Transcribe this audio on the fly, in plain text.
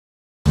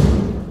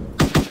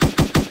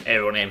Hey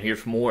everyone, I'm here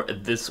for more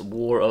of this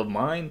war of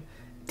mine.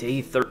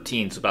 Day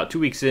 13, so about 2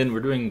 weeks in, we're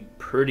doing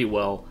pretty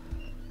well.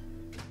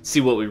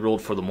 See what we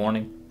rolled for the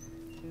morning.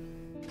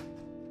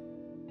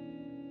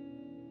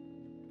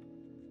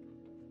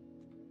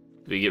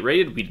 Did we get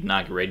raided? We did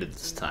not get raided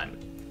this time,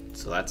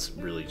 so that's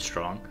really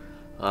strong.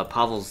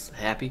 Pavel's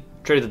happy.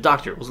 Traded the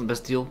doctor, it wasn't the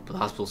best deal, but the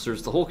hospital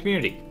serves the whole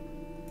community.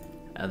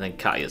 And then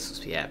Katya's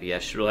supposed to be happy. Yeah,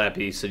 she's real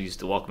happy, said he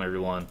used to welcome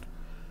everyone.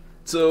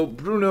 So,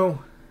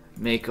 Bruno,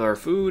 make our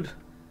food.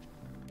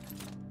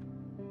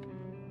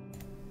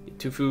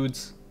 2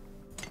 foods.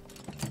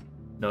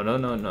 No.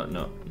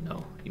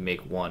 You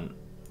make one.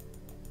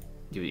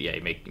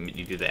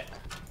 You do that.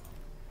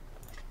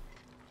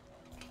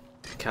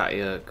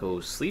 Katya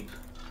goes sleep,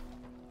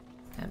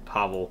 and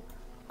Pavel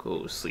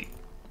goes sleep.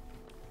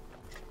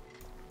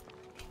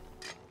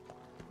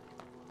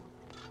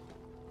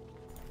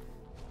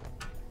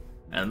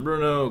 And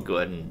Bruno, go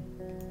ahead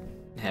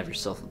and have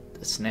yourself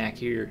a snack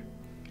here,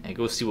 and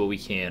go see what we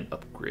can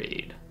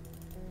upgrade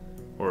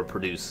or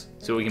produce.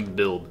 See what we can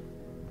build.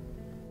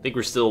 I think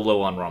we're still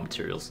low on raw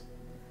materials,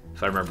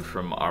 if I remember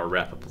from our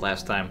wrap-up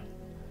last time.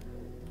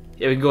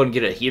 Yeah, we can go ahead and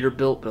get a heater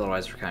built, but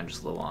otherwise we're kind of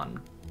just low on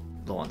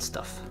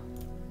stuff.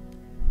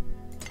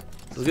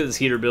 So let's get this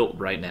heater built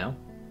right now.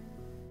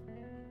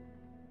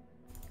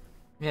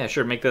 Yeah,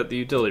 sure, make that the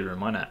utility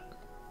room, why not?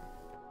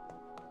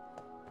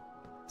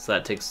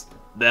 So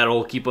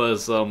that'll keep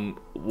us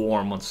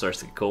warm once it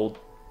starts to get cold.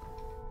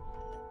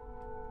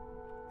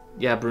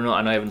 Yeah, Bruno,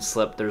 I know I haven't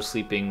slept. They're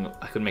sleeping.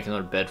 I could make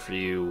another bed for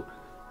you.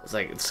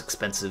 It's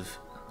expensive,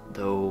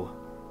 though.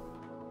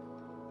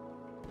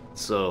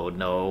 So,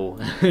 no.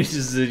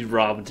 Just the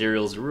raw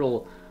materials are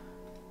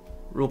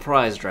real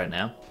prized right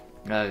now.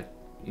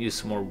 Use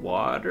some more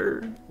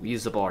water. We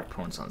used up all our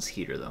components on this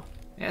heater, though.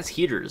 Yeah, this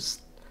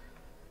heaters.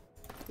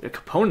 The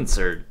components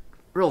are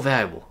real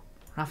valuable.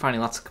 We're not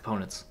finding lots of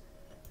components.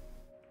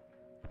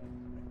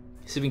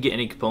 See if we can get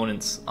any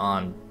components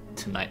on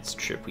tonight's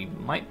trip. We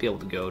might be able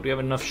to go. Do we have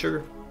enough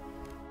sugar?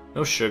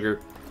 No sugar.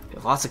 We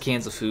have lots of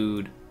cans of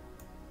food.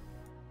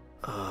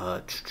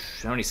 How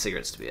many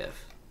cigarettes do we have?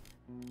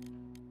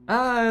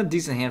 A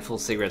decent handful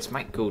of cigarettes.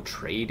 Might go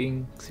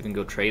trading. See if we can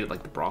go trade at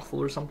like the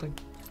brothel or something.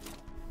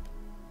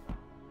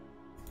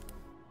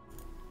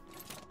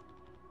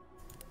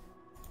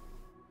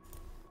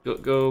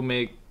 Go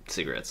make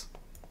cigarettes.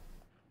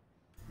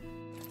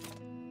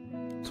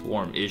 It's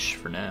warm-ish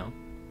for now.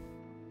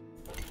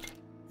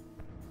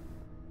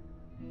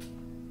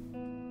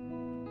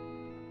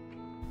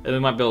 And we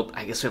might be able,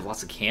 I guess we have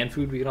lots of canned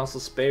food we can also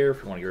spare.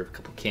 If we want to get a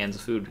couple cans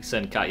of food, we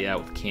send Katya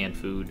out with canned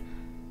food.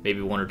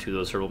 Maybe 1 or 2 of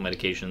those herbal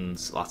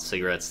medications, lots of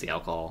cigarettes, the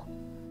alcohol.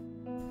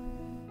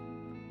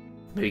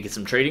 Maybe get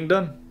some trading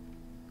done.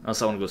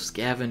 Unless I want to go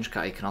scavenge,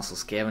 Katya can also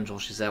scavenge while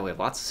she's out. We have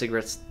lots of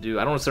cigarettes to do.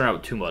 I don't want to send her out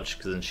with too much,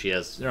 because then she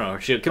has,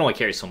 she can only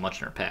carry so much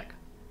in her pack.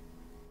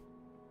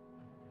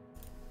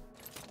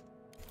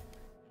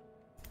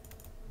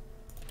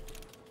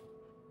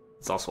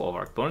 It's also all of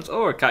our components.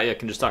 Oh, or Katya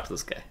can just talk to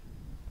this guy.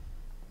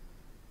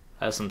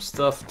 Has some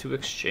stuff to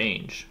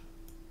exchange.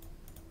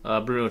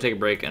 Bruno, take a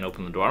break and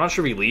open the door. I'm not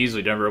sure if he leaves.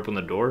 We never open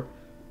the door.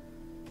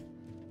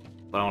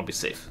 But I want to be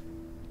safe.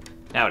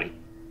 Howdy.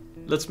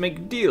 Let's make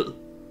a deal.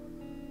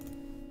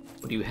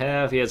 What do you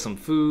have? He has some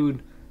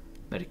food,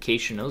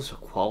 medication. Those are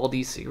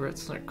quality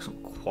cigarettes. Like some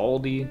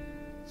quality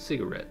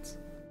cigarettes.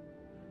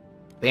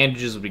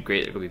 Bandages would be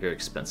great. They're going to be very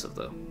expensive,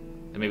 though.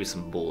 And maybe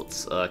some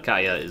bullets.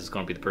 Katya is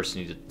going to be the person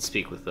you need to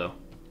speak with, though.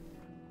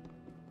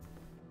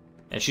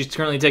 And she's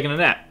currently taking a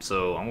nap,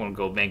 so I'm gonna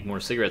go make more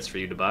cigarettes for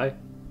you to buy.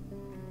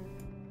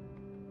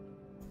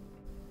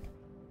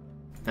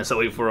 And so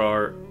wait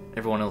for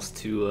everyone else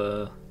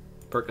to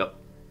perk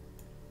up.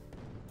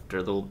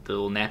 After the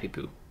little nappy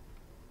poo.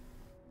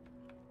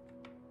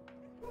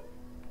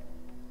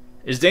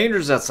 It's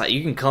dangerous outside.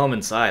 You can come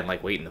inside and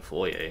like wait in the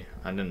foyer.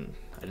 I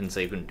didn't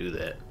say you couldn't do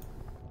that.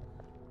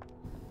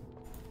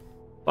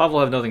 Bob will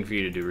have nothing for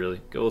you to do really.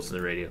 Go listen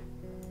to the radio.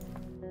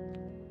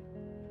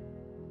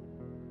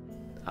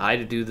 I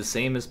to do the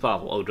same as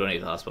Pavel. Oh, donate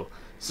to the hospital.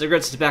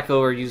 Cigarettes and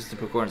tobacco are used to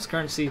procure its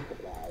currency.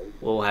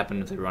 What will happen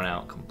if they run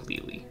out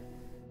completely?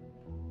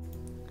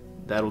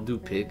 That'll do,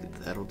 pig.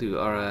 That'll do.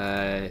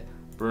 Alright.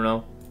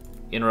 Bruno,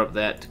 interrupt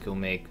that to go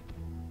make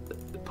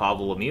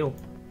Pavel a meal.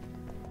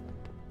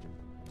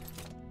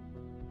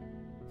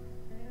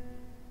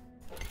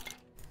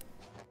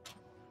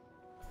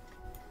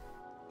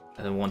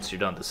 And then once you're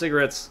done with the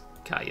cigarettes,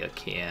 Katya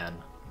can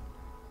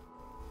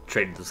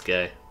trade with this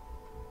guy.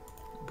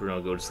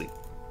 Bruno, go to sleep.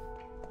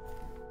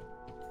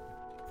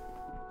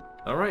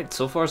 Alright,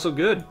 so far so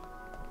good.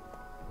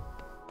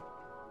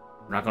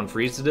 We're not gonna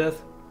freeze to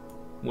death.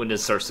 When it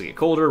starts to get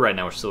colder, right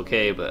now we're still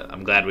okay, but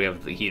I'm glad we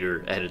have the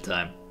heater ahead of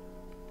time.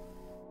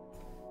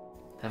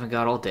 Haven't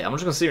got all day. I'm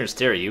just gonna sit here and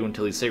stare at you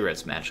until these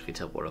cigarettes magically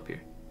teleport up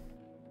here.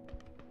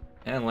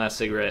 And last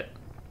cigarette.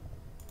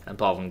 And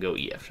Paul can go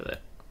eat after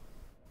that.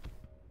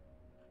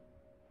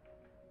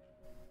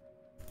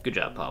 Good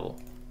job, Pavel.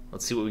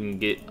 Let's see what we can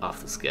get off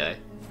this guy.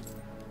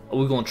 Are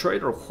we gonna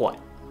trade or what?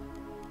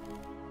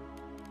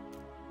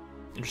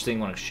 Interesting,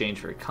 one exchange,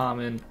 very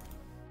common.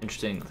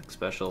 Interesting, nothing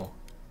special.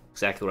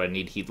 Exactly what I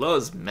need. He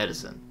loves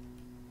medicine.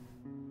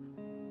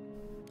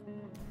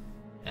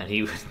 And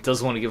he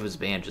doesn't want to give his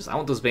bandages. I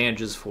want those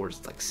bandages for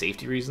like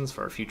safety reasons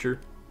for our future.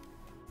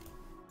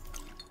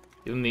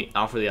 Give him the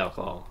offer the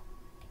alcohol.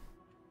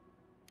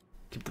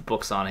 Keep the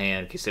books on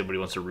hand in case anybody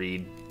wants to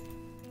read.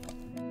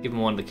 Give him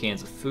one of the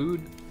cans of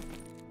food.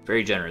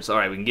 Very generous.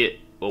 Alright, we can get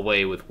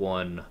away with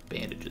 1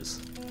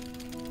 bandages.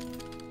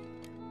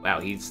 Wow,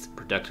 he's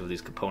productive with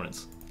these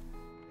components.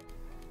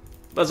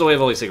 That's the way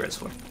of all these cigarettes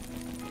for.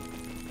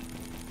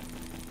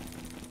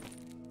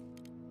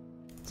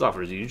 This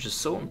offer is just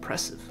so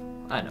impressive.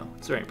 I know,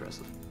 it's very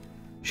impressive.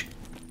 We should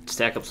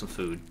stack up some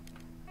food.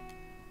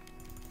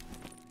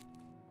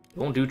 It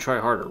won't do try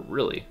harder,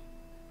 really.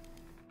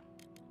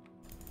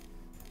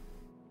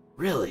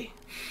 Really?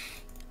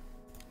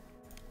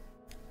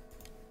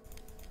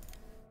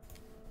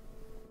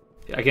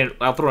 Yeah,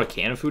 I'll throw a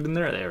can of food in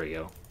there. There we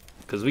go.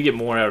 Because we get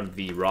more out of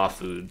the raw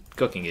food,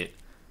 cooking it,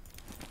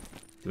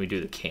 than we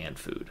do the canned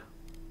food.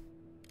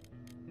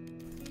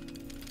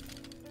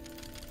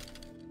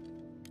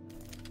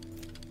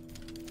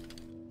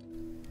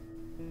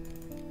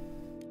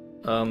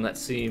 That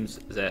seems,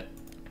 is that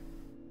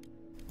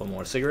 1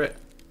 more cigarette?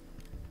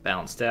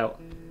 Balanced out.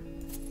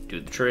 Do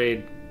the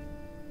trade.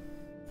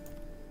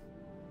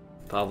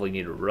 Probably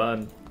need to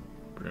run.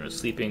 Bruno's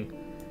sleeping.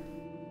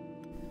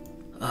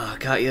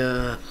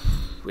 Katya.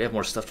 We have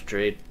more stuff to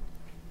trade.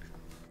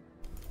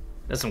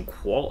 That's some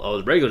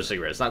oh, regular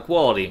cigarettes, not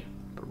quality,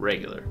 but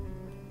regular.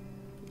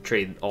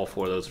 Trade all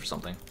 4 of those for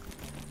something.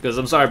 Because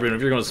I'm sorry, Bruno,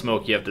 if you're gonna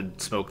smoke, you have to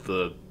smoke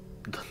the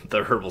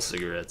herbal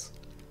cigarettes.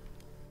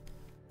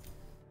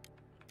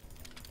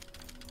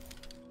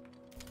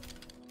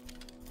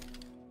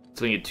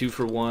 So we get 2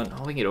 for 1.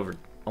 Oh, we get over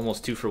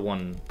almost 2 for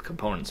 1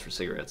 components for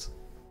cigarettes.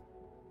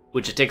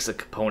 Which it takes a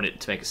component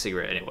to make a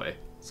cigarette anyway.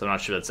 So I'm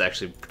not sure that's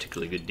actually a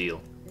particularly good deal.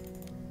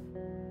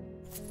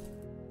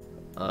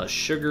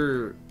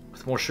 Sugar,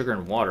 with more sugar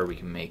and water, we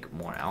can make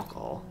more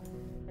alcohol.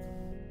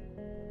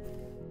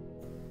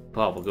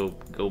 Bob, we'll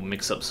go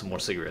mix up some more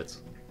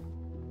cigarettes.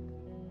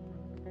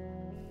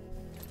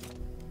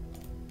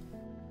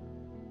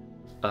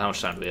 How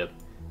much time do we have?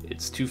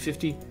 It's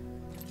 2:50,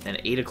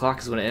 and 8 o'clock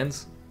is when it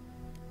ends.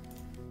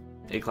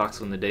 8 o'clock is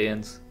when the day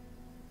ends.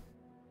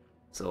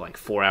 So like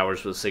 4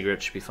 hours with a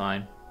cigarette should be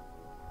fine.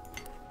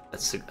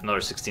 That's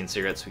another 16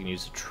 cigarettes we can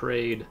use to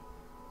trade.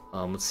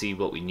 Let's see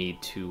what we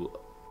need to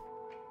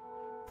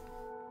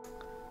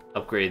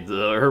upgrade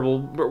the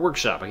herbal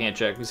workshop. I can't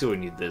check. Let's see what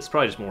we need this.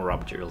 Probably just more raw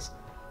materials.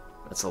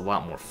 That's a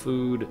lot more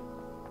food.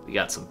 We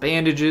got some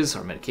bandages.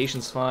 Our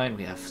medication's fine.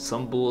 We have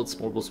some bullets.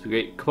 More bullets would be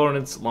great.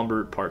 Components,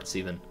 lumber, parts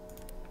even.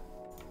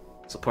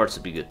 So parts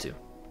would be good too.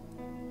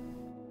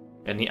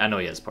 And I know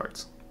he has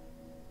parts.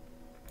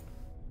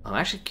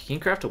 Actually, can you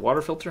craft a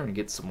water filter and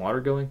get some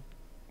water going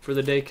for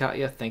the day,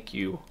 Katya? Thank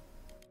you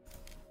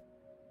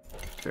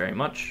very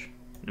much.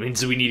 It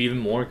means we need even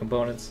more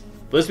components.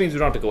 But this means we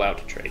don't have to go out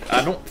to trade.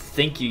 I don't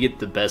think you get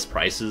the best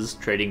prices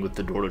trading with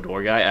the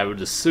door-to-door guy. I would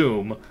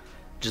assume,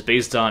 just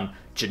based on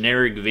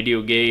generic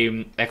video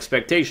game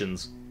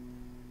expectations,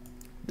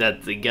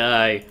 that the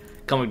guy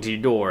coming to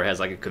your door has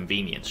like a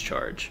convenience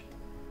charge.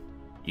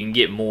 You can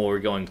get more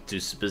going to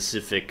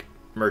specific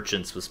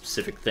merchants with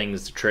specific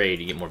things to trade.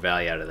 You get more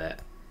value out of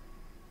that,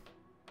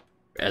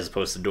 as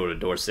opposed to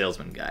door-to-door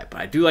salesman guy.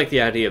 But I do like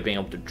the idea of being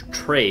able to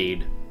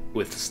trade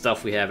with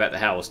stuff we have at the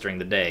house during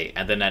the day,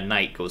 and then at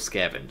night go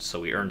scavenge. So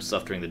we earn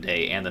stuff during the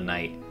day and the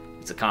night.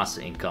 It's a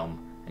constant income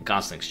and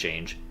constant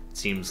exchange. It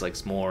seems like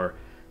it's more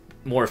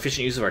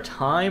efficient use of our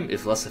time,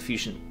 if less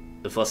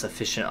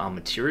efficient on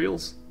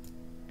materials.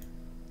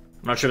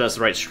 I'm not sure that's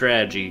the right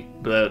strategy,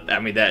 but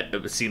I mean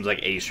it seems like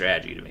a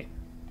strategy to me.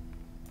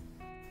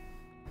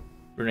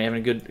 We're gonna have a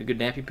good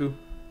nappy poo.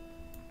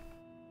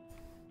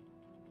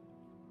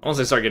 Once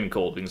they start getting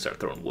cold, we can start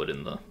throwing wood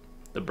in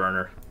the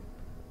burner.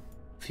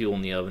 Fuel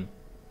in the oven.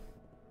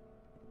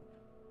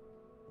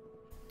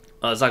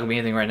 It's not gonna be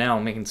anything right now.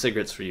 I'm making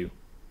cigarettes for you.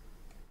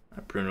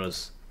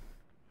 Bruno's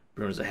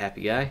a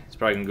happy guy. He's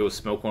probably gonna go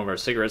smoke one of our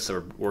cigarettes that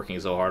we're working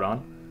so hard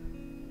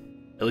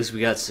on. At least we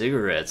got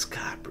cigarettes.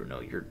 God,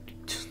 Bruno, you're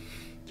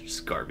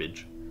just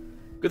garbage.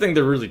 Good thing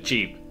they're really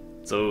cheap.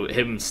 So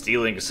him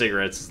stealing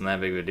cigarettes isn't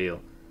that big of a deal.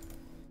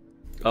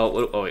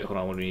 Oh wait, hold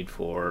on. What do we need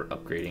for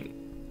upgrading?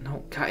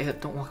 No, Katya,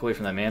 don't walk away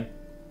from that, man.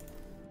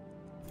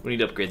 We need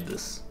to upgrade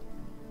this.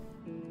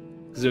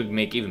 Because we can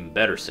make even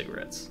better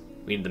cigarettes.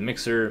 We need the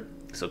mixer,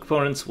 so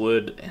components,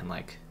 wood, and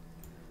like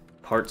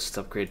parts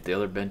to upgrade the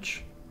other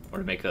bench. Or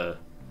to make a...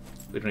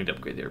 We don't need to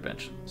upgrade the other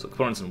bench. So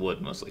components and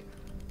wood, mostly.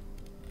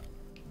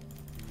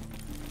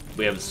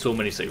 We have so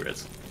many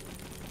cigarettes.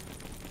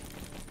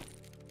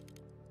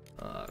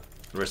 The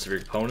rest of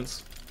your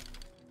components.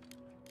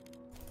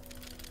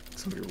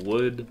 Some of your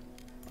wood.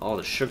 All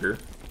the sugar.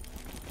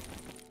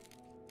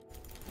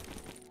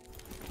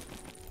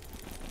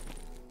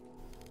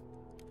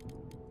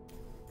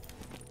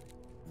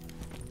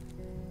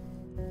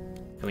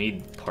 And we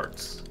need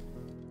parts.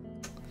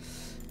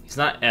 He's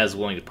not as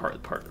willing to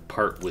part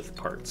with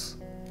parts.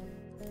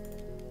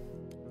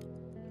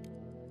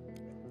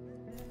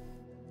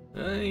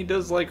 He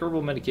does like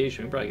herbal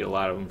medication. We probably get a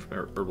lot of them from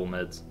herbal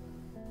meds.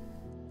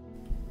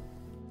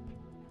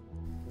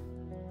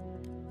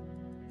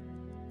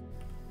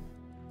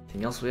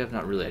 Anything else we have?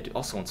 Not really. I do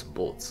also want some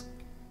bullets.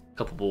 A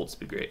couple bullets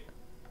would be great.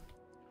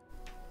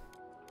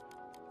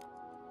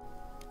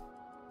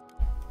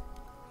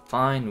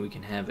 Fine, we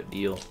can have a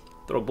deal.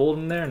 Throw a bullet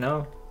in there?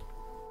 No.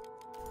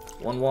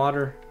 One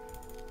water.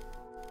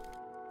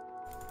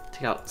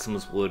 Take out some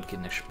of this wood, get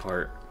an extra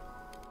part.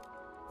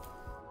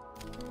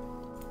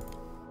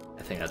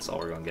 I think that's all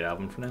we're gonna get out of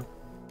them for now.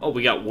 Oh,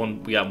 we got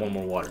one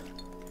more water.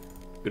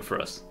 Good for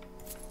us.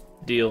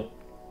 Deal.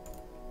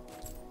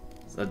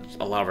 So that's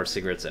a lot of our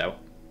cigarettes out.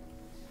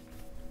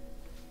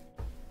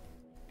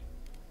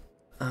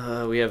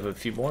 We have a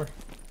few more.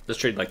 Let's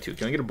trade like 2.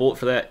 Can we get a bullet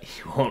for that?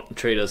 He won't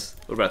trade us.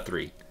 What about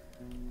 3?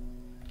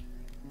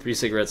 3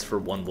 cigarettes for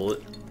 1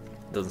 bullet.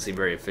 Doesn't seem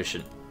very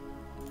efficient.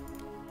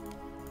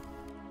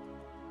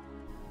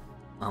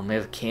 We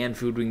have canned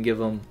food we can give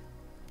them.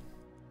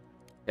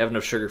 We have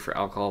enough sugar for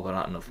alcohol, but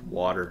not enough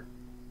water.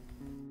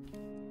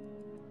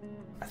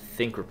 I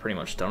think we're pretty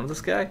much done with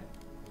this guy.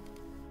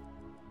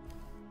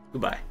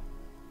 Goodbye.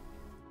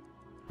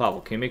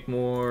 Pavel, can you make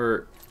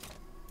more?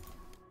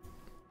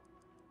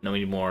 No,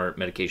 we need more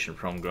medication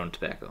for homegrown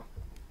tobacco.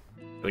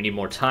 We need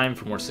more time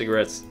for more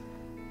cigarettes.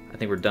 I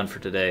think we're done for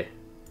today.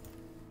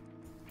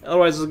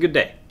 Otherwise, it's a good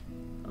day.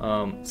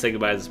 Say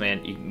goodbye to this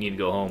man. You need to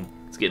go home.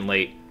 It's getting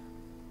late.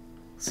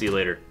 See you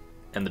later.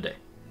 End the day.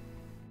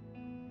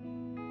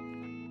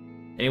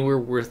 Anywhere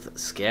worth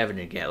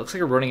scavenging at. Looks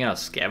like we're running out of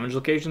scavenge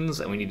locations,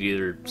 and we need to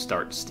either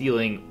start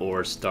stealing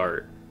or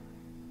start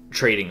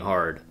trading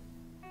hard.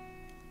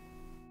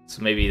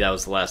 So maybe that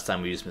was the last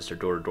time we used Mr.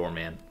 Door-to-Door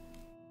Man.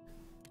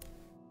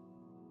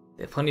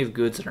 They have plenty of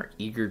goods and are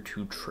eager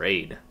to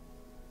trade,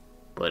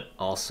 but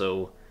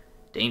also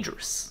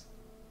dangerous.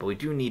 But we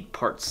do need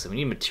parts, and we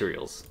need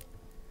materials.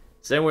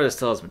 Is there anywhere that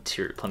still has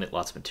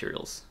lots of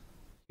materials?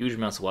 Huge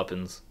amounts of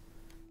weapons.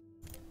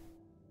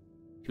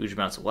 Huge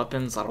amounts of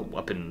weapons. A lot of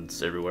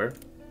weapons everywhere.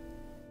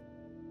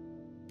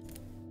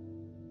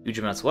 Huge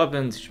amounts of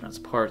weapons. Huge amounts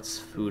of parts.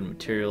 Food and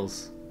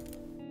materials.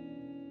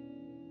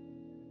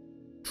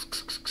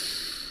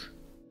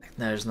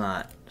 There's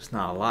not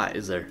a lot,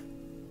 is there?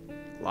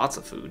 Lots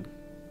of food.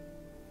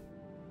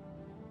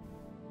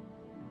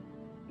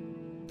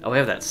 Oh, we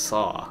have that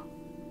saw.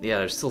 Yeah,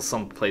 there's still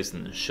some place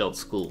in the Shelled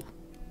School.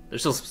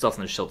 There's still some stuff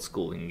in the Shelled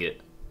School we can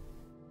get.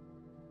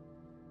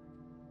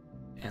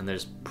 And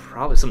there's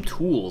probably some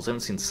tools. I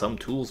haven't seen some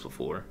tools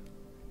before.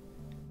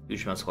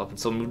 Huge amounts of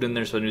weapons. Someone moved in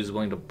there, so I knew he was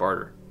willing to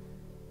barter.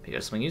 Maybe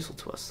that's something useful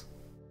to us.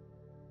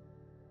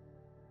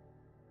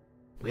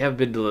 We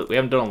haven't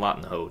done a lot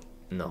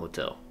in the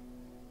hotel.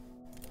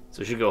 So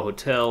we should go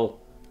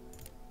hotel,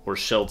 or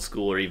Shelled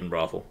School, or even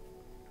brothel.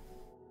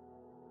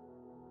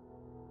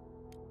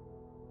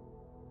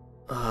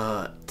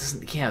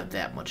 You can't have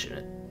that much in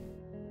it.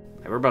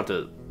 We're about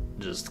to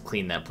just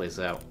clean that place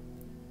out.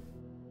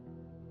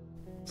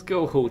 Let's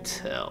go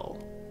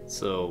hotel.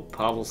 So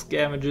Pavel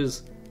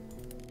scavenges.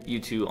 You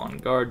two on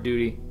guard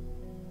duty.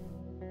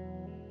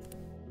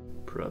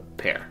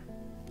 Prepare.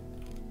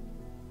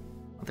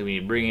 I don't think we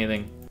need to bring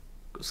anything.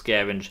 Go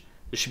scavenge.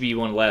 This should be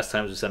one of the last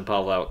times we send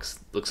Pavel out, 'cause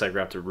it looks like we're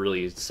going to have to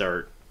really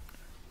start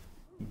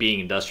being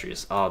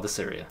industrious. Oh, this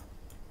area.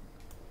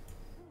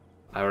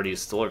 I already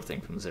stole everything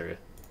from this area.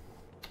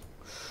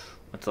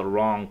 Went to the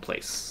wrong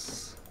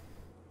place.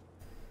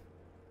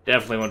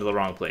 Definitely went to the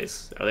wrong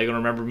place. Are they going to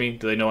remember me?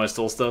 Do they know I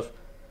stole stuff?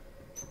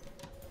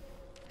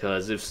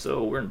 Because if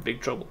so, we're in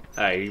big trouble.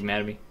 Hi, are you mad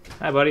at me?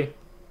 Hi, buddy.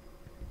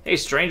 Hey,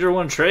 stranger,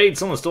 want to trade?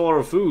 Someone stole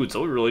our food,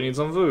 so we really need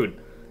some food.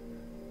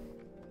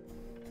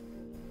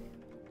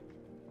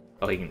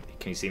 Oh, can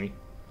you see me?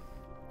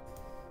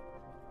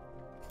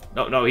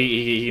 No,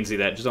 he can see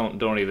that. Just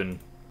don't even.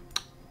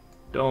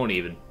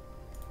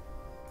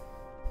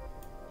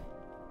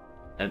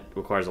 That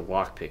requires a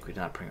lockpick. We did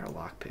not bring our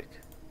lockpick.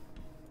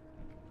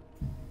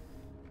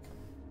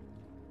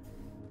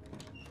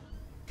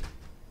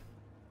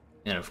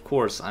 And of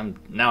course,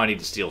 now I need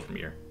to steal from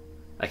here.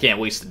 I can't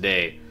waste a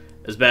day.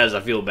 As bad as I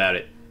feel about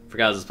it.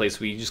 Forgot this place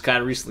we just kind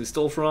of recently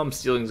stole from.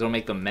 Stealing's gonna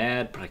make them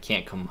mad, but I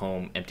can't come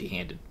home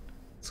empty-handed.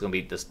 It's gonna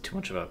be this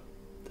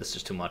is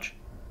just too much.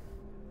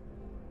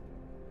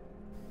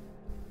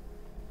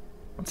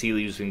 Once he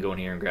leaves, we can go in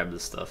here and grab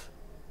this stuff.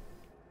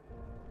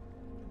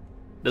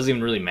 Doesn't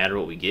even really matter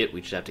what we get. We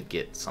just have to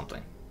get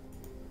something.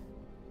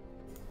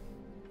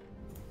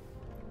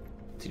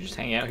 Does he just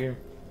hang out here?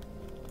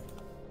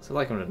 So I'd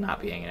like him to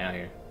not be hanging out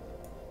here.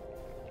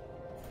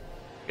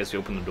 I guess we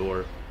open the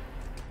door.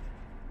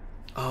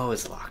 Oh,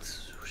 it's locked.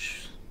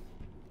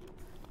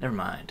 Never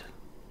mind.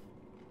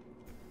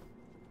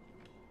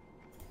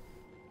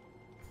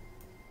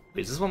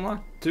 Wait, is this one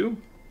locked too?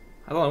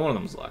 I thought one of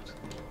them was locked.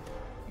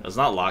 It's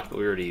not locked, but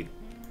we already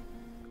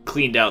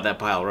cleaned out that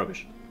pile of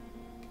rubbish.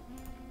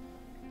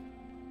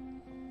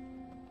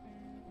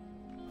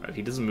 Alright, if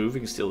he doesn't move, we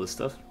can steal this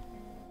stuff.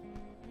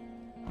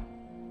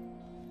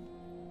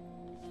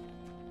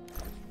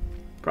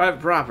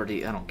 Private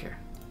property, I don't care.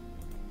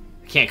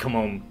 I Can't come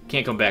home.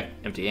 Can't come back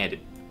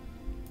empty-handed.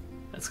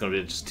 That's gonna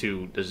be just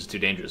too. That's just too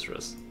dangerous for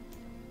us.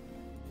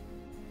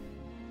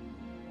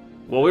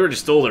 Well, we already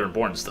stole their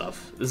important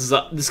stuff.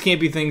 This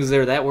can't be things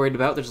they're that worried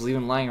about. They're just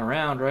leaving lying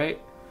around, right?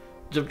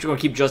 We're gonna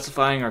keep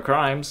justifying our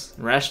crimes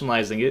and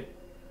rationalizing it.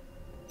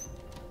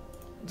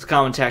 It's a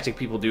common tactic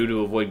people do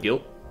to avoid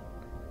guilt.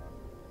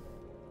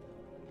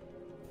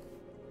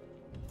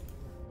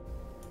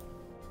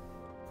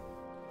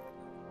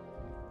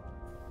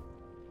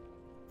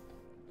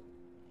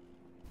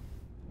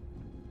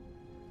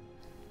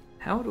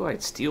 How do I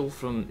steal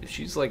from... If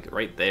she's, like,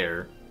 right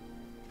there.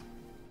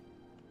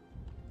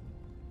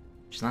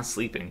 She's not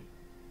sleeping.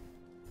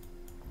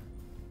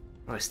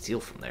 How do I steal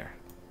from there?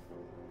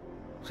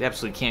 We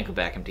absolutely can't go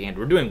back empty-handed.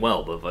 We're doing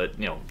well, but,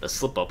 you know, a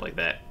slip-up like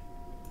that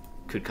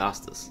could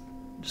cost us.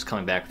 Just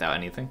coming back without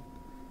anything.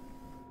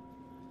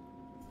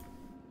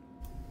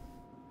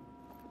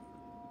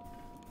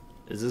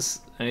 Is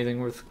this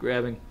anything worth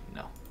grabbing?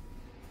 No.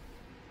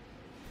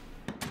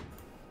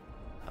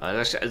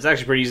 It's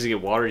actually pretty easy to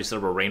get water. You set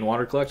up a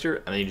rainwater collector,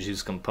 and then you just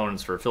use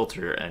components for a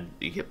filter, and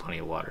you get plenty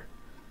of water.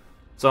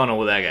 So I don't know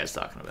what that guy's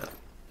talking about.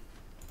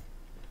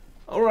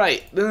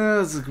 Alright,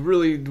 it's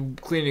really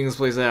cleaning this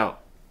place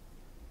out.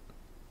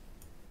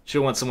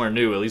 Should've went somewhere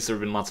new. At least there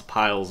have been lots of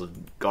piles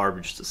of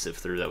garbage to sift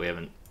through that we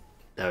haven't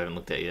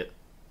looked at yet.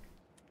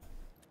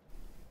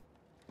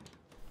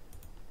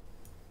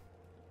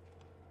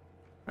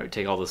 Alright,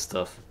 take all this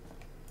stuff,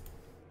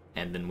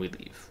 and then we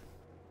leave.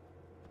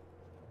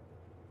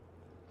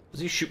 Does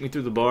he shoot me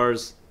through the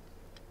bars?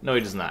 No, he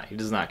does not. He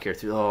does not care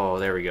through. Oh,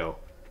 there we go.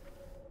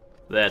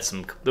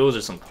 Those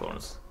are some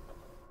components.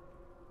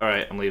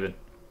 Alright, I'm leaving.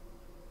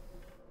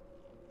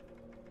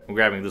 I'm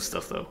grabbing this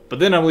stuff, though. But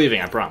then I'm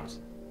leaving, I promise.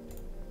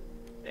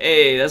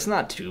 Hey, that's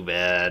not too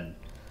bad.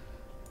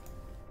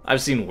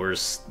 I've seen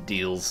worse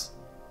deals.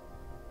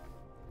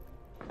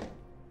 I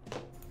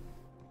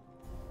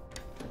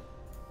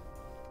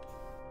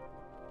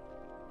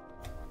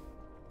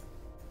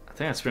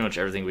think that's pretty much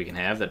everything we can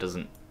have that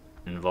doesn't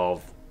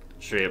involve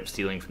straight up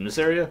stealing from this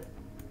area.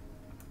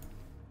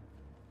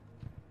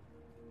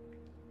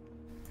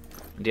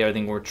 Do you have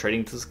anything worth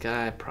trading to this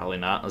guy? Probably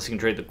not, unless you can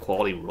trade the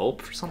quality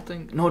rope for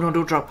something. No,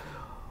 don't drop.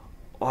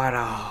 Oh,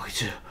 no.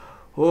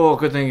 Oh,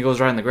 good thing he goes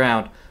right in the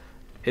ground.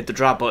 Hit the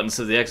drop button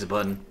instead of the exit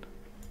button.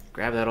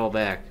 Grab that all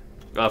back.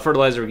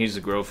 Fertilizer we can use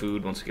to grow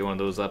food once we get one of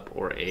those up,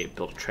 or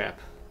build a trap.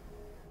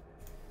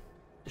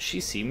 Does she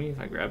see me if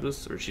I grab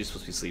this, or is she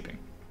supposed to be sleeping?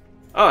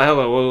 Oh,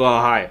 hello.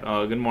 Well, hi.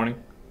 Good morning.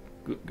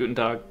 Guten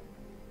Tag.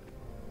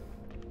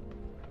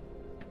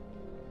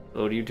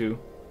 Hello to you too.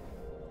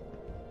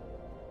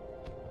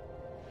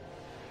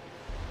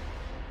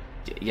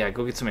 Yeah,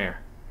 go get some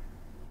air.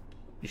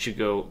 You should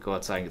go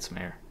outside and get some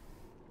air.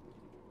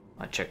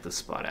 I check this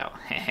spot out.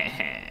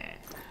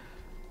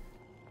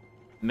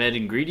 Med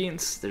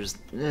ingredients. There's,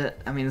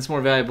 I mean, it's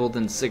more valuable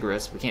than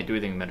cigarettes. We can't do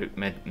anything with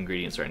med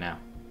ingredients right now.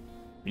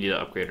 We need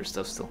to upgrade our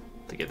stuff still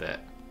to get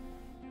that.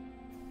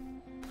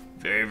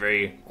 Very,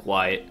 very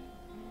quiet.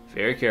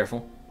 Very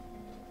careful.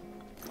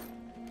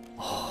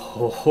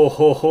 Oh, ho,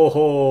 ho, ho,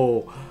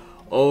 ho.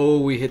 Oh,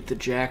 we hit the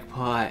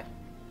jackpot.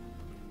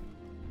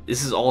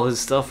 This is all his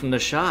stuff from the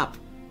shop.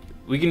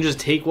 We can just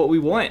take what we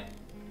want.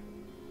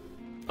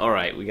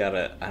 Alright, we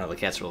gotta... I know, the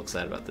cat's real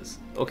excited about this.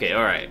 Okay,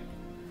 alright.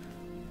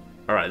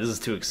 Alright, this is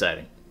too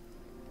exciting.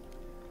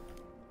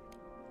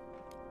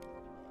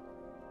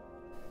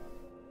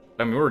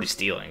 I mean, we're already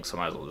stealing, so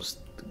might as well just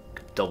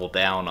double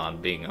down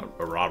on being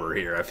a robber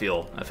here. I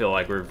feel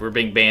like we're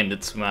being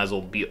bandits. We might as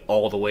well be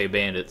all the way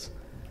bandits.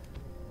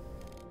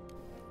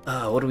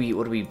 What do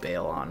we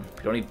bail on?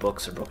 We don't need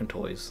books or broken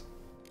toys.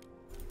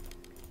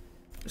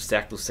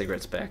 Stack those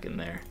cigarettes back in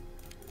there.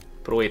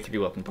 Put away 3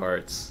 weapon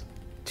parts.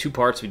 2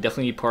 parts. We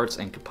definitely need parts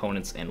and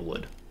components and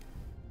wood.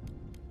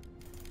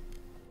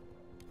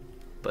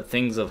 But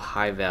things of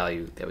high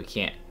value that we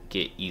can't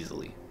get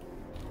easily,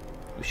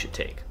 we should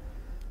take.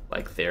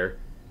 Like their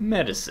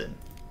medicine.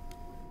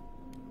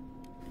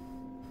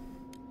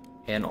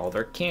 And all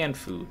their canned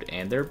food.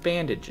 And their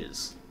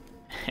bandages.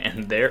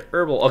 And their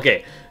herbal...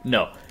 Okay,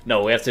 no,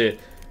 we have to...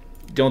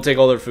 Don't take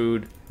all their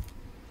food.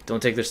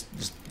 Don't take this...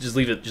 Just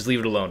leave it. Just leave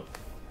it alone.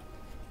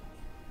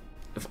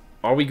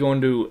 Are we going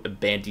to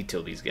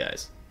bandito these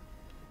guys?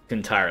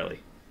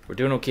 Entirely. We're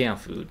doing okay on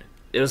food.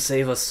 It'll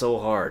save us so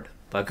hard.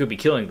 But I could be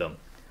killing them.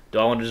 Do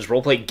I want to just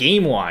roleplay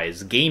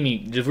game-wise?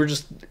 If we're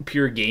just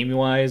pure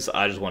game-wise,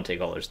 I just want to take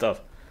all their stuff.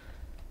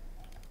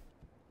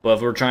 But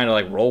if we're trying to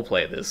like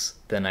roleplay this,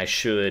 then I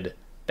should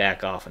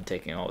back off on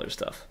taking all their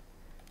stuff.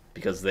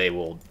 Because they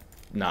will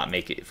not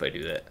make it if I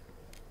do that.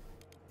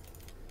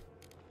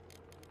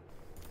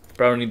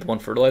 Probably need the 1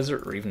 fertilizer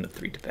or even the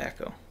 3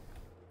 tobacco.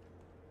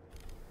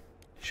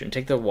 Shouldn't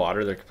take the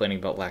water. They're complaining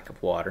about lack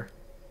of water.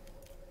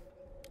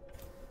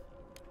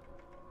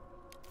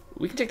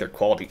 We can take their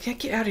quality. Can't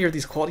get out of here with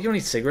these quality. You don't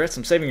need cigarettes.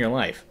 I'm saving your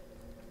life.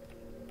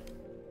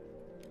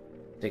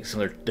 Take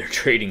some of their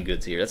trading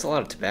goods here. That's a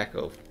lot of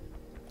tobacco.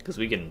 Because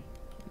we can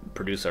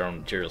produce our own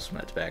materials from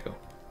that tobacco.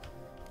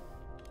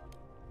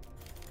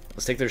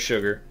 Let's take their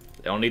sugar.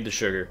 They don't need the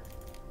sugar.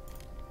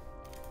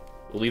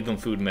 We'll leave them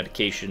food and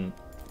medication.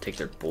 Take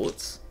their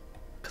bullets.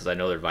 Because I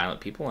know they're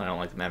violent people and I don't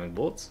like them having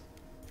bullets.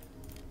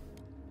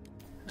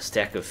 A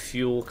stack of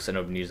fuel, because I know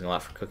I've been using a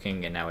lot for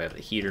cooking, and now we have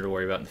the heater to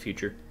worry about in the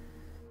future.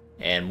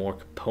 And more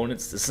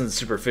components. This isn't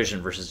super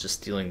efficient versus just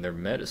stealing their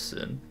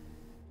medicine.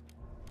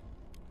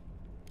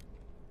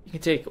 You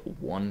can take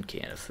 1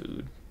 can of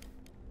food.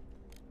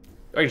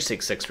 Or I can just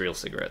take 6 real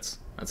cigarettes.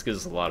 That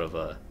gives us a lot of,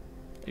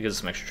 it gives us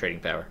some extra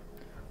trading power.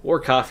 Or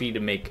coffee to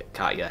make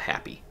Katya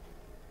happy.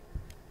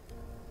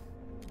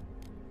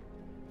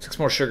 6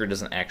 more sugar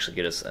doesn't actually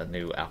get us a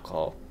new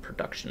alcohol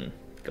production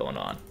going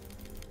on.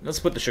 Let's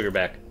put the sugar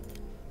back.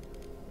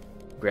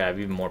 Grab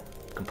even more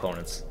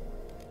components.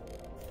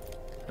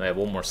 And I have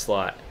 1 more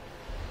slot.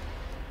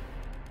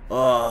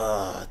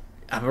 I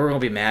mean, we're gonna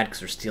be mad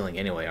because we're stealing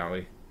anyway, aren't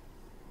we?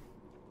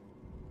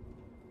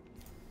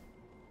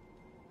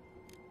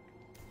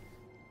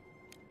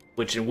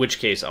 In which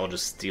case, I'll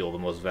just steal the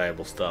most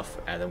valuable stuff,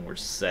 and then we're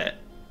set.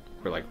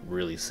 We're like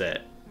really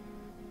set.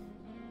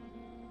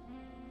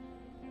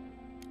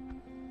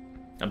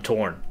 I'm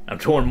torn. I'm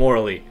torn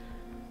morally.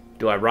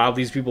 Do I rob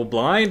these people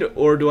blind,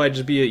 or do I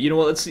just be a, you know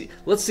what,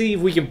 let's see if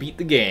we can beat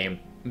the game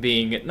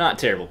being not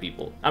terrible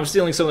people. I'm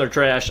stealing some of their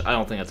trash. I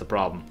don't think that's a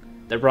problem.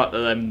 They brought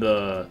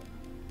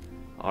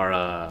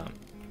our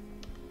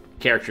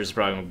characters are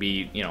probably gonna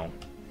be, you know,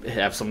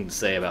 have something to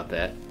say about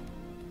that.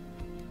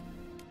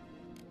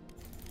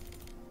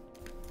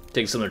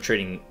 Take some of their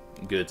trading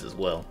goods as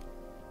well.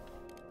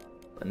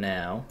 But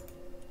now,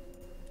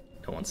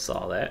 no one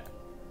saw that.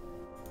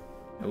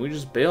 And we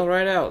just bail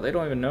right out. They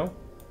don't even know.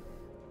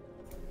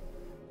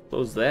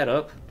 Close that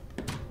up.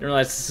 Didn't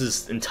realize this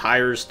is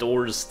entire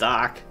store's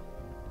stock.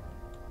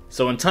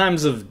 So in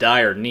times of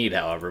dire need,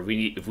 however,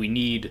 if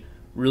we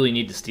really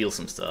need to steal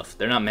some stuff,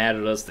 they're not mad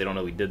at us. They don't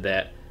know we did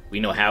that. We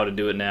know how to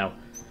do it now.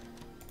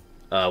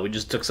 We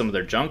just took some of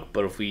their junk,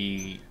 but if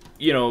we,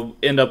 you know,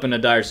 end up in a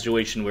dire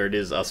situation where it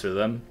is us or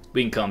them,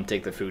 we can come,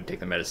 take the food,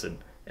 take the medicine,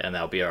 and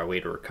that'll be our way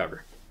to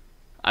recover.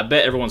 I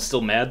bet everyone's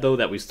still mad, though,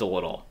 that we stole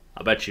it all.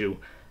 I bet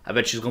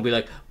she's gonna be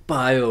like,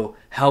 Bio,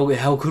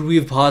 how could we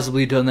have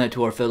possibly done that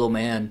to our fellow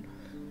man?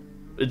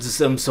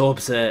 I'm so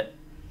upset.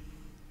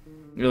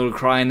 You know, they'll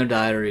cry in their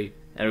diary,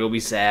 and they'll be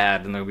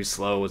sad, and they'll be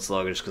slow and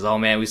sluggish, because, oh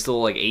man, we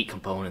stole like 8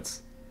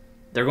 components.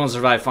 They're gonna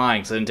survive fine,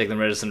 because they didn't take their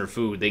medicine or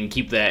food. They can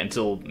keep that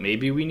until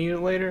maybe we need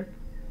it later.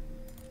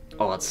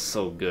 Oh, that's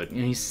so good.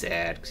 You know, he's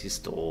sad, because he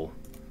stole.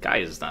 Guy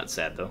is not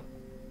sad, though.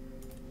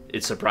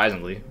 It's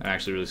surprisingly. I'm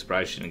actually really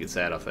surprised she didn't get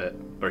sad off that.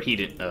 Or he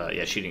didn't,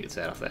 yeah, she didn't get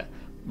sad off that.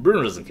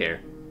 Bruno doesn't care.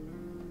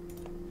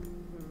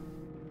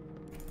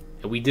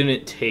 And we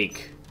didn't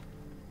take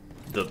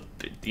the,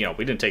 you know,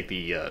 we didn't take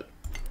the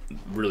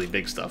really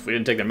big stuff. We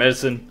didn't take their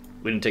medicine.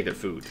 We didn't take their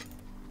food.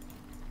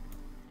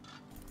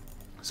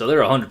 So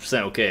they're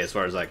 100% okay as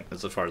far as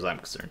I'm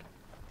concerned.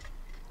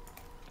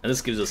 And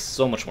this gives us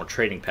so much more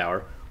trading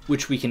power,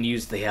 which we can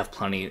use. They have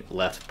plenty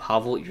left.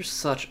 Pavel, you're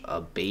such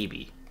a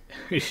baby.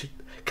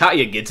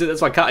 Katya gets it.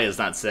 That's why Katya's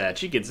not sad.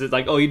 She gets it.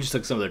 Like, oh, you just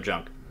took some of their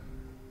junk.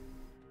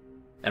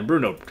 And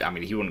Bruno, I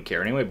mean, he wouldn't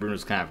care anyway.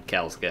 Bruno's kind of a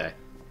callous guy.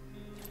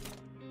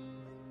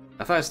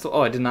 I thought I still...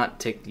 Oh, I did not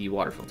take the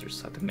water filters.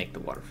 So I have to make the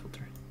water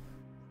filter.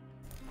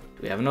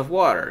 Do we have enough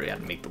water? We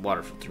have to make the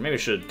water filter. Maybe I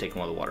should have taken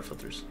one of the water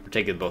filters. Or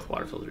taken both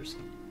water filters.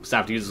 Because I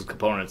have to use those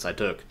components I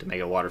took to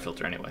make a water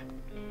filter anyway.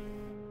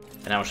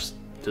 And how much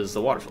does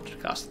the water filter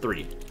cost?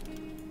 3.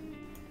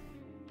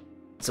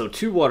 So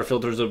 2 water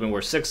filters would have been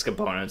worth 6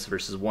 components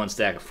versus 1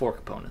 stack of 4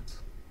 components.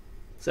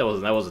 So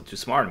that wasn't too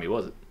smart of me,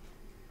 was it?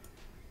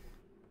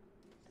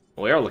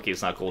 Well, we are lucky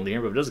it's not cold in here,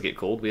 but if it does get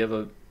cold, we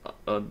have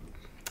a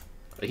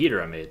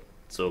heater I made.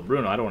 So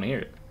Bruno, I don't want to hear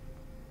it.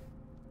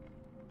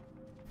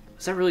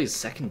 Is that really his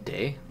 2nd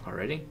day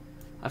already?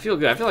 I feel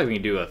good. I feel like we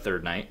can do a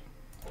 3rd night.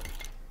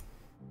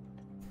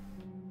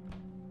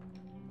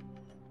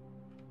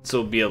 So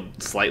it'll be a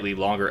slightly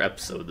longer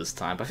episode this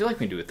time, but I feel like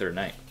we can do a 3rd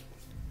night.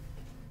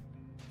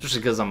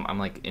 Especially because I'm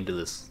like into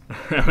this.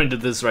 I'm into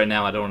this right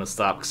now. I don't want to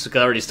stop because I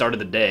already started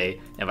the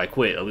day, and if I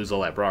quit, I'll lose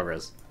all that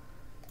progress.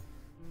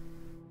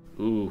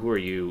 Ooh, who are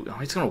you? Oh,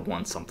 he's gonna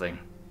want something.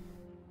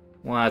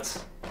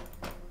 What?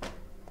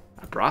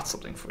 I brought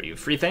something for you.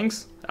 Free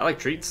things? I like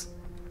treats.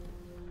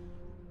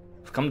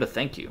 I've come to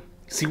thank you.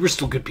 See, we're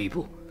still good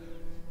people.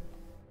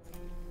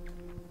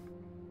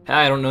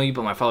 Hi, I don't know you,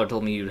 but my father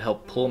told me you'd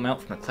help pull him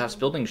out from the collapsed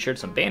building and shared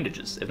some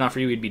bandages. If not for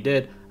you, he'd be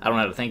dead. I don't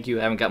know how to thank you.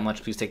 I haven't got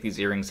much. Please take these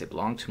earrings. They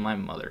belong to my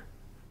mother.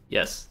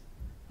 Yes.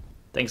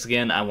 Thanks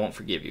again. I won't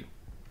forgive you.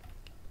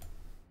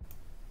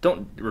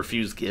 Don't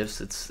refuse gifts.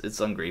 It's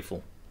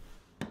ungrateful.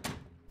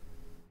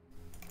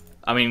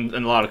 I mean,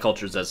 in a lot of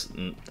cultures, that's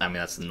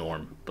the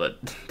norm.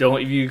 But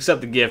don't, if you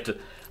accept the gift,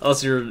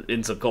 unless you're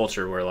in some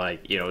culture where,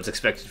 like, you know, it's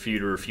expected for you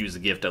to refuse the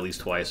gift at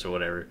least twice or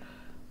whatever.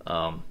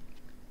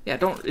 Yeah,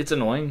 don't. It's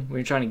annoying when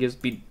you're trying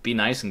to be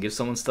nice and give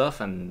someone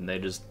stuff, and they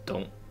just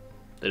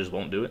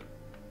won't do it.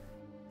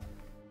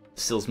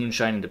 Distills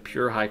moonshine into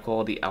pure,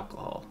 high-quality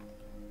alcohol,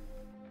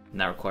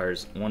 and that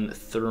requires 1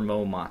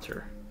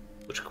 thermometer,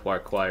 which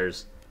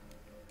requires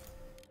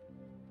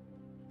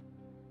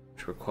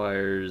which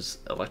requires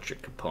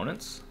electric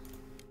components,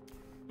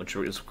 which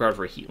is required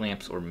for heat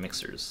lamps or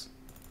mixers.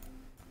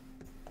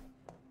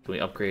 Can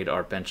we upgrade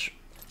our bench?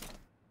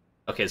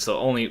 Okay, so the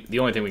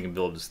only thing we can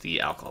build is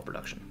the alcohol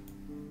production.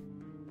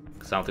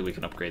 Because I don't think we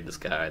can upgrade this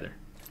guy either.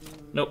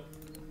 Nope.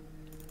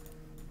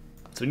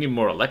 So we need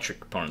more electric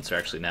components are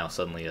actually now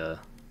suddenly a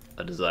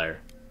desire.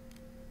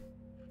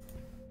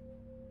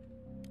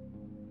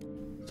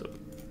 So,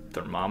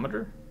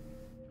 thermometer?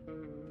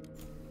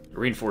 A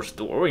reinforced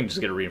door, or we can just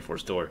get a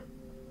reinforced door.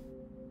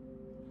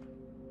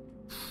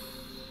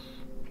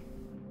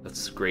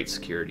 That's great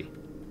security.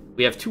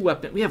 We have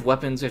we have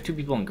weapons, we have 2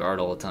 people on guard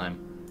all the time.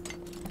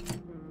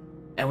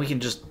 And we can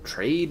just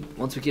trade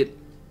once we get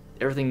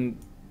everything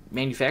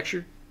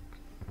manufactured.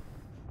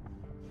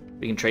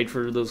 We can trade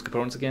for those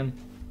components again.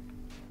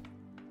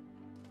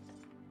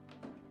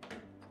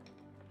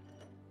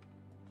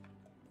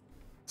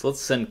 So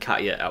let's send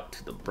Katya out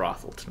to the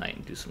brothel tonight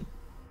and do some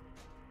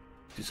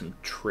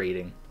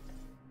trading.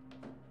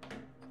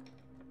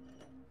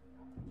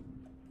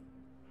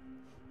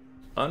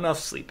 Enough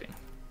sleeping.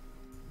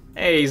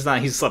 Hey,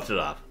 he slept it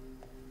off.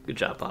 Good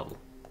job, Pavel.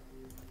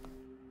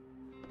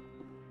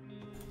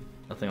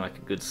 Nothing like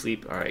a good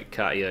sleep. Alright,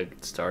 Katya,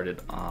 get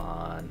started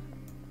on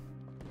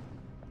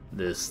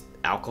this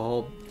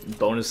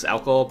bonus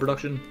alcohol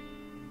production.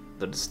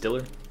 The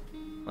distiller.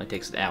 Only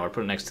takes an hour.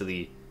 Put it next to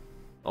the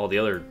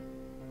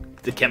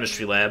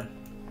chemistry lab.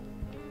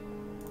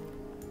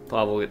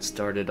 Pavel, get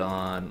started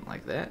on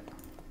like that.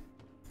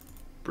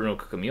 Bruno,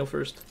 cook a meal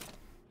first.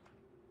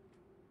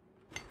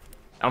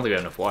 I don't think we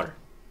have enough water.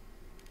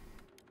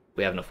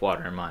 We have enough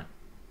water, never mind.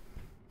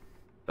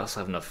 We also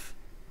have enough.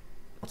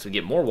 Once we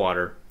get more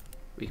water,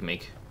 we can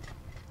make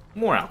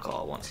more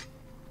alcohol at once.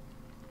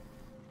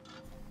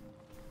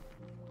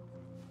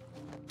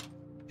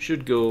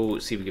 Should go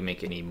see if we can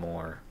make any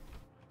more.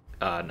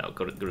 No,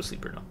 go to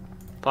sleep, Bruno.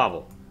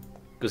 Pavel,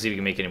 go see if we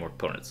can make any more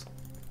components.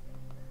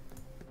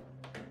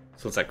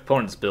 So once that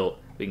component's built,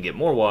 we can get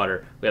more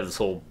water. We have this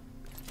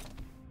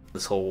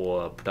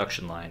whole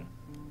production line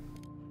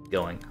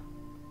going.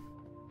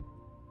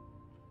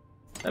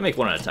 I make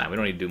one at a time. We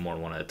don't need to do more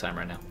than one at a time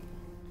right now.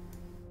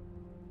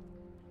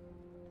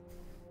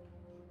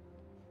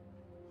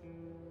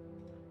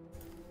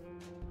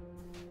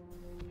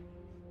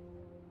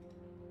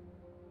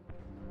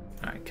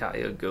 Alright,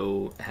 Katya,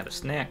 go have a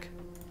snack.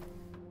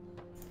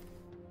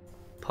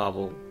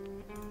 Pavel,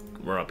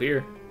 we're up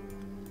here.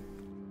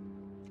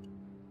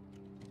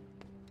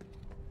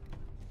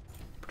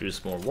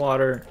 Produce more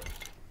water.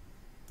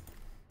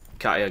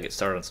 Katya, get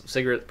started on some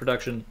cigarette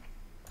production.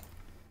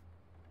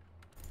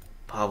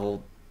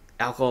 Pavel,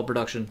 alcohol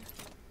production.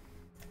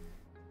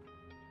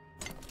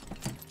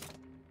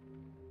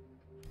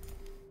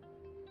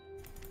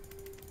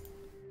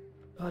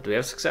 Do we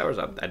have 6 hours?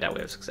 I doubt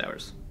we have 6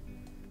 hours.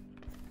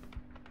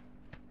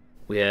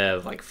 We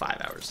have like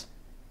 5 hours.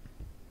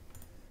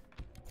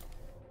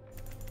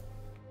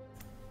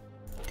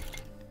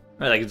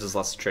 Alright, that gives us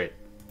lots of trade.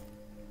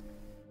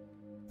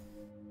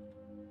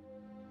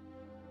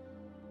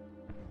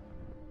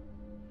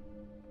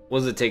 What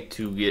does it take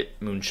to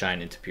get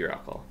moonshine into pure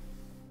alcohol?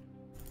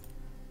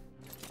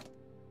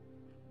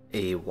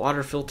 A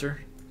water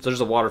filter. So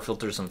there's a water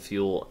filter, some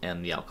fuel,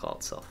 and the alcohol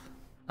itself.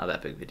 Not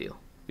that big of a deal.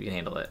 We can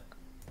handle that.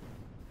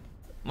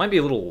 Might be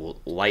a little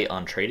light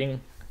on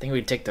trading. I think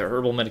we'd take the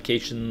herbal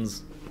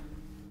medications,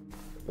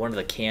 one of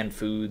the canned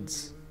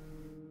foods.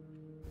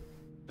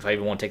 If I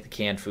even want to take the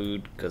canned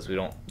food, because we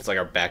don't, it's like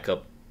our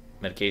backup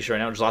medication right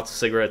now. There's lots of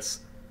cigarettes,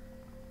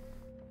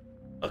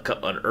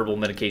 an herbal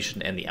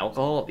medication, and the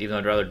alcohol. Even though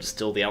I'd rather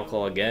distill the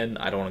alcohol again,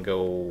 I don't want to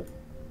go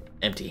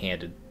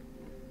empty-handed.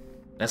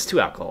 That's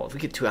 2 alcohol. If we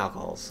get 2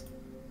 alcohols,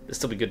 it'd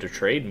still be good to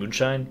trade.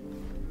 Moonshine.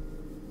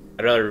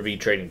 I'd rather be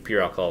trading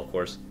pure alcohol, of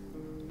course.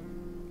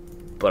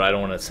 But I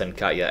don't want to send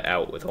Katya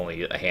out with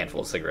only a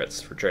handful of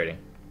cigarettes for trading.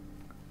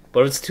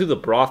 But if it's to the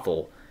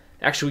brothel,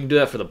 actually we can do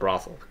that for the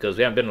brothel, because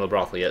we haven't been to the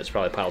brothel yet. It's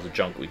probably piles of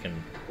junk we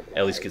can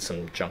at least get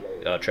some junk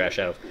trash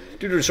out of.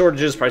 Due to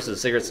shortages, prices of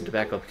cigarettes and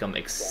tobacco have become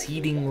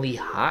exceedingly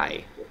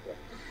high.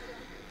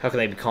 How can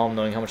they be calm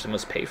knowing how much they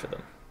must pay for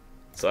them?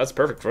 So that's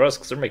perfect for us,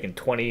 because they're making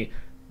 20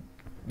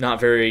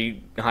 not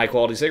very high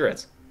quality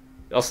cigarettes.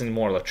 We also need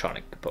more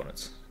electronic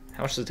components.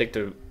 How much does it take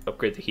to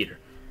upgrade the heater?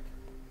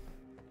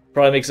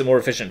 Probably makes it more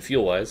efficient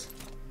fuel-wise.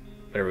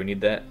 Whenever we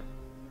need that.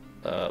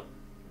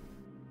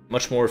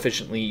 Much more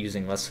efficiently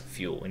using less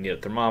fuel. We need a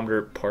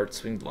thermometer,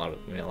 parts. We need a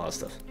lot of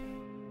stuff.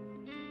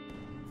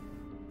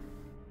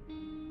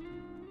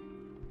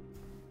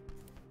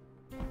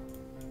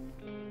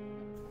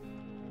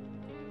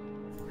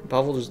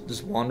 Pavel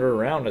just wander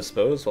around, I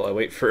suppose, while I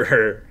wait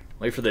for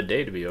the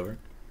day to be over.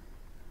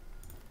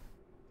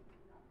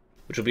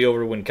 Which will be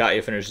over when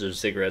Katya finishes her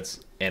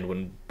cigarettes and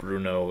when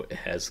Bruno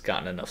has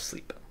gotten enough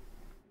sleep.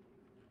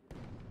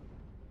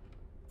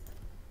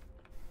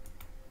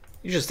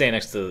 You should stay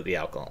next to the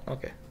alcohol.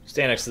 Okay.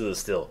 Stay next to the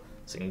still,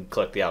 so you can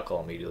collect the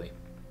alcohol immediately.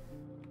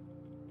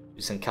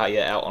 You send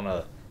Katya out on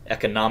a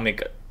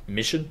economic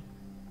mission.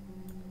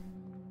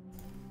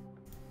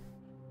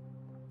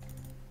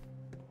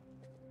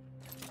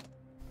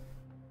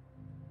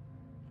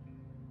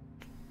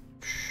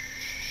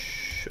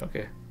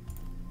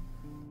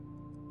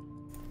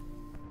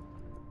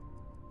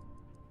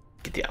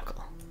 Get the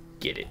alcohol.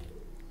 Get it.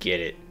 Get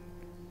it.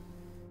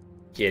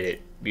 Get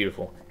it.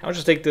 Beautiful. How much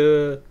does it take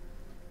to...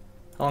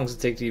 How long does it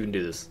take to even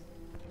do this?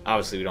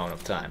 Obviously, we don't have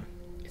enough time.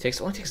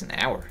 It only takes an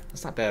hour.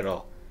 That's not bad at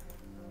all.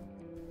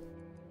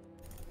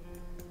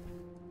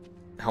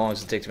 How long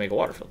does it take to make a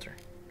water filter?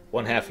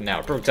 1/2 an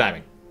hour. Perfect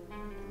timing.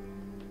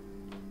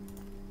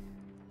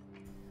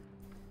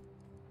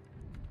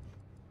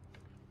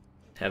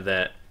 Have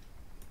that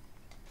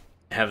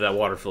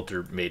water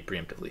filter made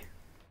preemptively.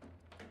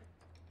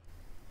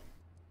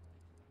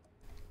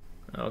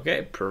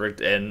 Okay,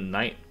 perfect. And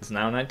it's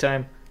now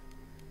nighttime.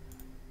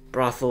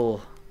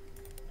 Brothel.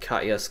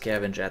 Katya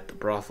scavenge at the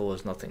brothel.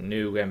 There's nothing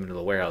new. We haven't been to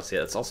the warehouse yet.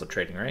 That's also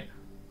trading, right?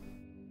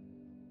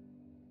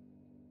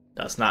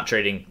 That's not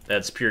trading.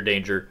 That's pure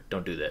danger.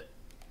 Don't do that.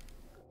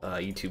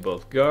 You two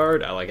both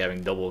guard. I like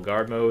having double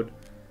guard mode.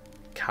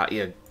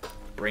 Katya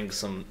brings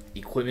some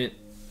equipment.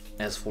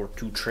 As for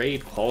to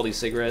trade, quality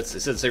cigarettes. They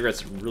said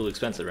cigarettes are really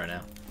expensive right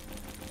now.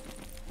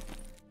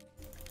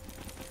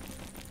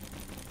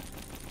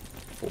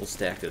 Full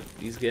stack of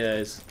these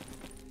guys.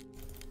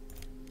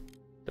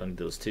 Don't need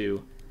those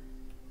two.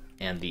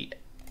 And the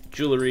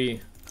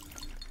jewelry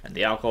and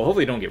the alcohol.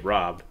 Hopefully, don't get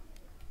robbed.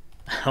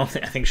 I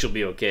think she'll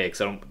be okay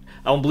because I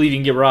don't believe you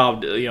can get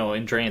robbed. You know,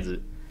 in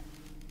transit.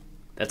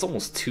 That's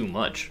almost too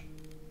much.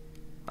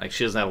 Like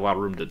she doesn't have a lot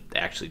of room to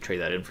actually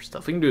trade that in for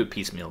stuff. We can do it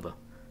piecemeal though.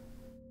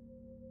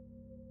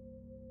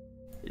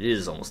 It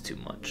is almost too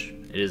much.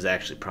 It is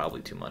actually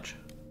probably too much.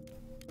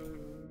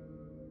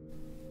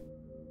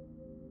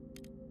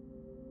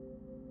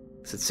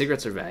 Said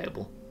cigarettes are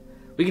valuable.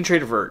 We can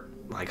trade it for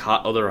like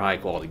other high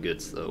quality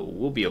goods though.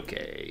 We'll be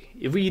okay.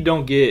 If we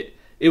don't get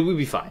it, we'll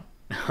be fine.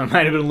 I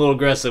might have been a little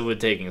aggressive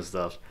with taking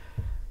stuff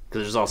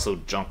because there's also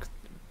junk,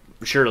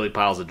 surely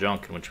piles of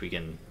junk in which we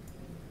can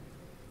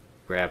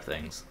grab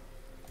things.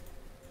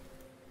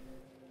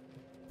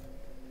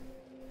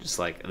 Just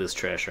like this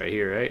trash right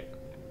here, right?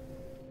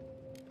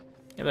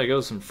 Yeah, there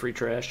goes some free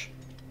trash.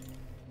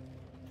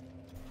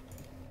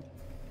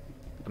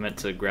 I meant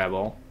to grab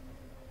all.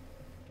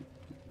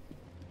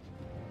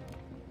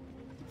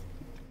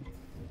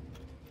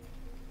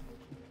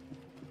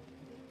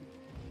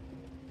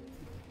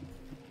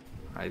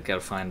 I gotta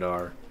find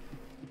our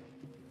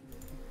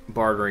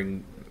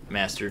bartering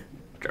master,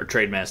 our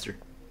trade master.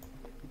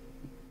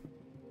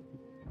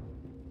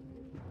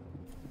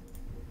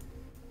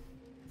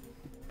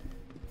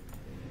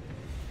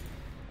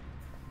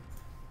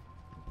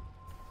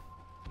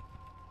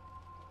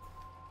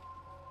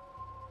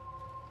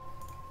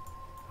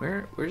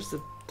 Where's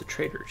the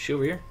trader? Is she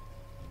over here?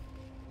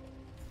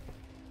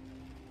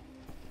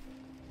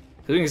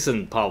 I think it's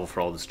in Pavel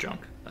for all this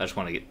junk. I just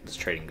want to get this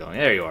trading going.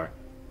 There you are.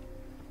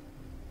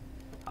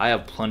 I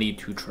have plenty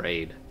to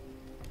trade.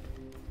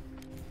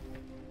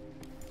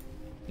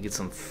 Get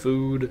some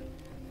food.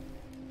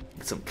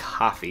 Get some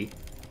coffee.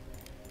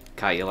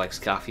 Katya likes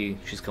coffee.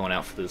 She's going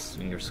out for this.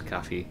 Here's some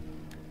coffee.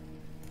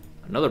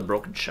 Another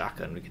broken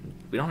shotgun.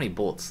 We don't have any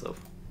bullets though.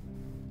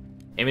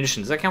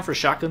 Ammunition. Does that count for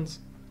shotguns?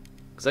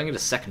 Because I can get a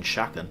second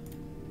shotgun.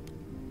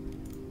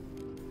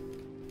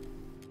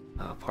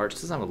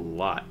 Parts doesn't have a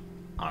lot,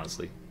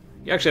 honestly.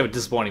 You actually have a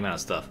disappointing amount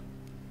of stuff.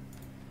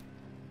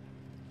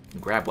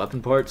 Grab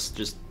weapon parts,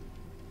 just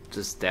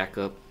stack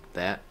up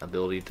that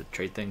ability to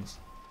trade things.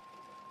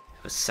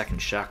 Have a second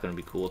shotgun would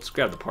be cool. Let's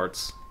grab the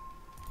parts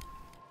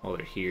while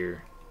they're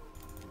here.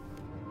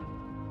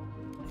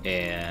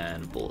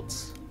 And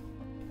bullets.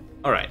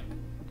 Alright.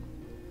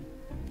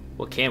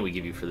 What can we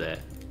give you for that?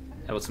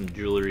 How about some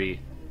jewelry,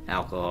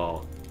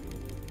 alcohol,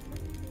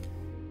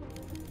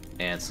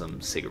 and some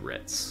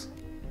cigarettes?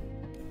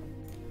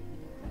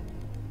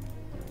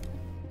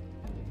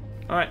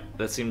 Alright,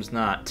 that seems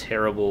not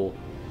terrible.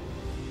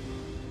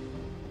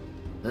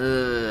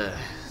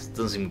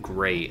 Doesn't seem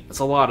great. It's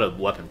a lot of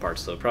weapon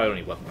parts though. Probably don't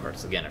need weapon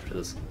parts again after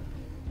this.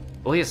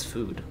 Oh, he has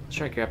food. Let's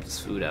try to grab this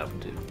food out of him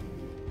too.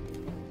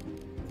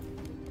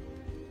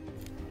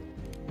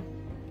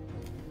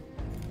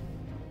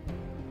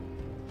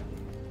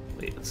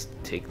 Wait, let's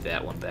take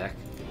that one back.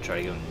 Try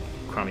to give him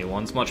crummy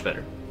ones. Much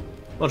better.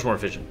 Much more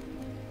efficient.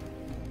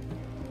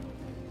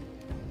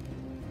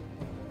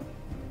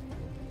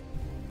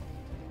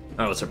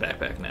 Oh, it's our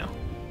backpack now.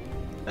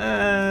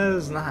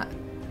 It's not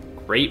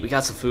great. We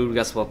got some food, we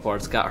got some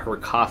parts, got her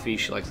coffee,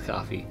 she likes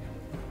coffee.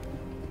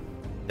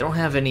 They don't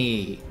have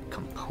any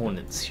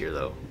components here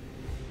though.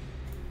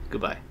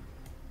 Goodbye.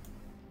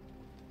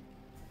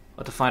 We'll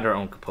have to find our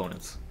own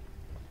components.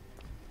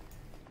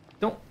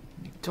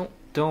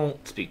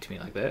 Don't speak to me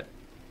like that.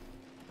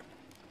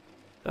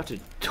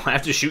 Do I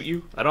have to shoot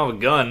you? I don't have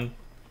a gun.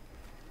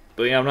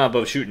 But yeah, I'm not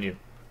above shooting you.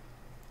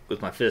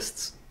 With my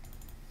fists.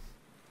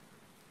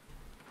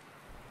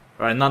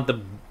 Alright, not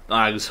the...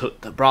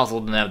 the brothel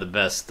didn't have the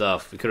best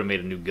stuff. We could have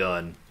made a new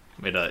gun.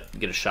 Get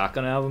a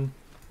shotgun out of them.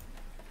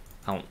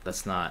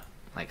 That's not,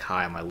 like,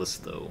 high on my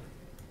list, though.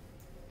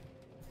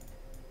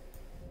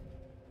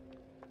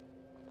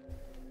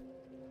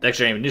 The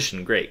extra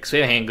ammunition, great. Because we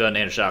have a handgun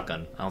and a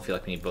shotgun. I don't feel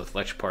like we need both.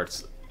 Electric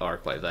parts are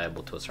quite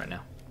valuable to us right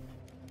now.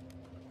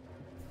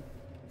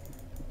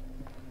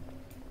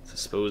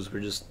 suppose we're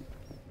just...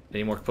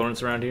 Any more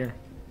components around here?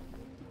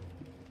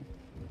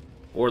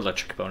 Or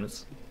electric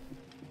components.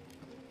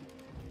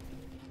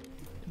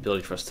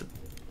 Ability for us to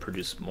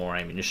produce more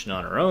ammunition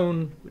on our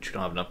own, which we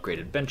don't have an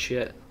upgraded bench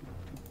yet.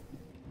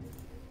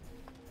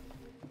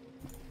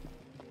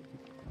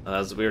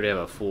 As we already have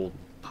a full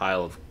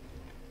pile of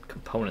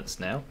components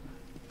now.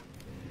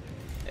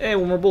 Hey,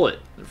 one more bullet.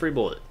 A free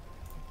bullet.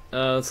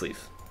 Let's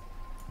leave.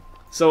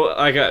 So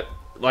I got,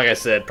 like I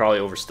said, probably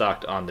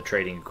overstocked on the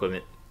trading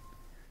equipment.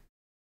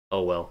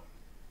 Oh well.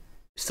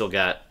 Still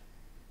got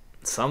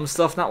some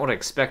stuff, not what I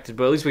expected,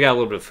 but at least we got a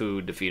little bit of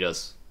food to feed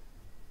us.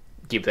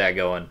 Keep that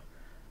going.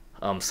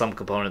 Some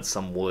components,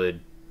 some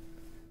wood.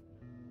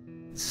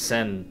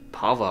 Send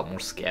Pava out more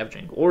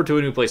scavenging, or to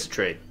a new place to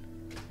trade.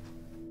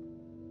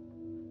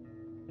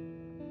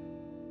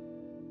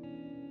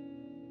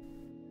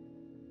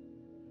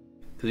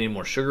 We need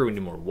more sugar, we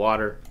need more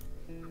water.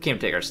 We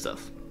can't take our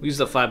stuff. We used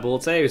up 5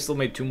 bullets. Hey, we still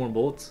made 2 more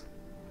bullets.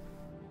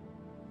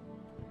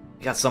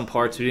 We got some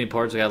parts, we need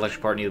parts, we got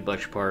electric part, needed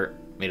electric part,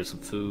 made us some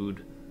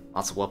food,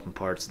 lots of weapon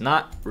parts.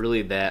 Not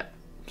really that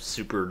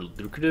super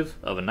lucrative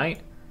of a night.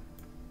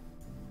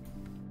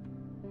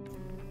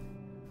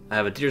 I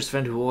have a dearest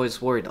friend who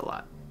always worried a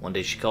lot. One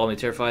day she called me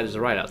terrified there's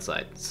a riot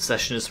outside.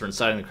 Secessionists were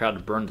inciting the crowd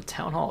to burn the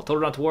town hall. I told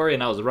her not to worry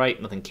and I was right,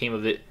 nothing came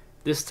of it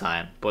this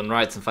time. But when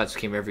riots and fights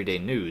became everyday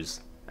news,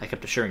 I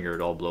kept assuring her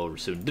it'd all blow over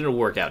soon. Didn't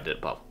work out, did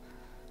it, Pop?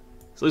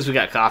 So at least we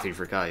got coffee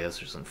for Kaya, so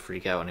she doesn't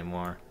freak out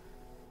anymore.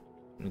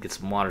 And get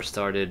some water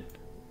started.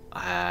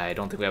 I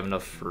don't think we have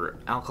enough for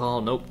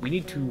alcohol. Nope, we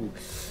need to...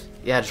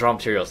 Yeah, just raw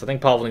materials. I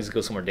think Pavel needs to go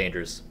somewhere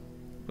dangerous.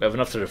 We have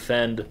enough to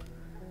defend.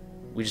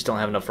 We just don't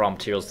have enough raw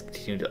materials to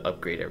continue to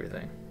upgrade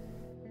everything.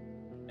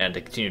 And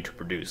to continue to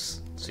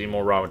produce. So we need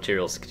more raw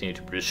materials to continue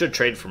to produce. Should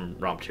trade from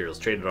raw materials.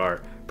 Traded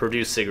our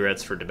produced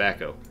cigarettes for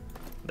tobacco.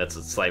 That's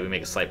a slight, we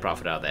make a slight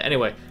profit out of that.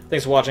 Anyway,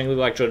 thanks for watching. Leave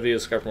a like, enjoy the video,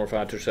 subscribe for more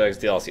fun, Twitch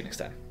tags. I'll see you next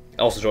time.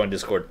 Also join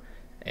Discord,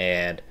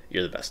 and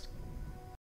you're the best.